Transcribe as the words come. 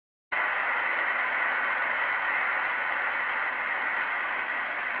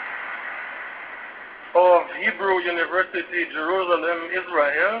Hebrew University, Jerusalem,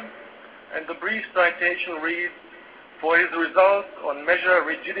 Israel, and the brief citation reads, "For his results on measure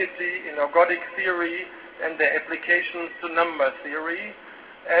rigidity in ergodic theory and their applications to number theory."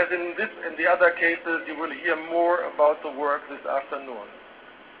 As in this and the other cases, you will hear more about the work this afternoon.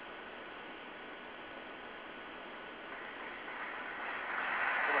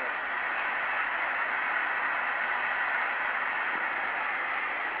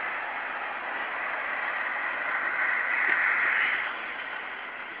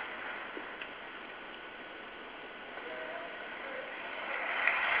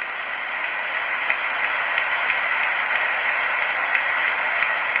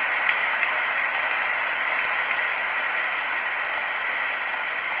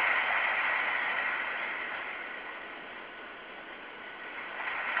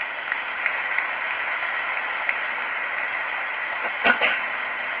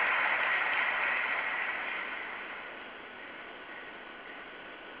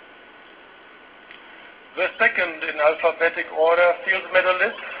 The second in alphabetic order field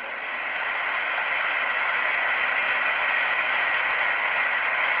medalist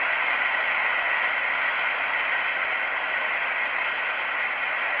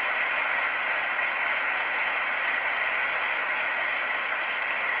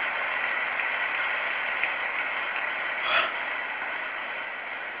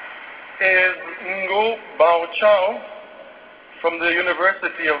is Ngô Bảo Châu from the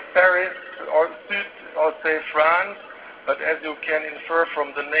University of Paris, or say France, but as you can infer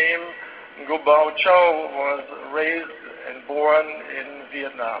from the name, Ngô Bảo Châu was raised and born in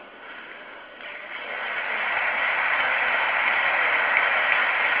Vietnam.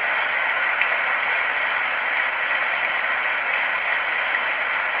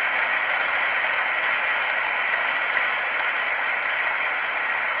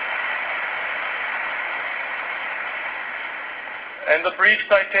 And the brief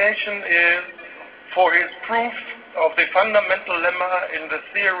citation is, "For his proof of the fundamental lemma in the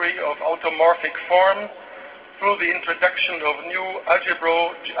theory of automorphic forms through the introduction of new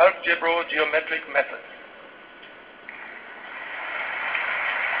algebro-geometric methods."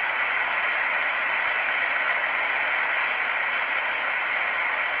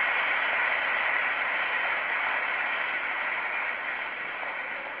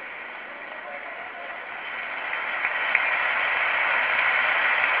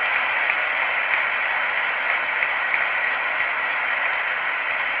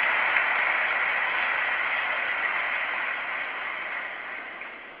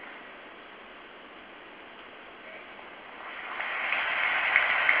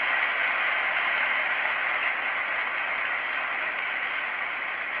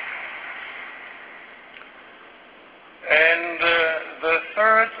 And the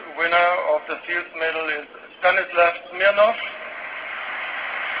third winner of the Fields Medal is Stanislav Smirnov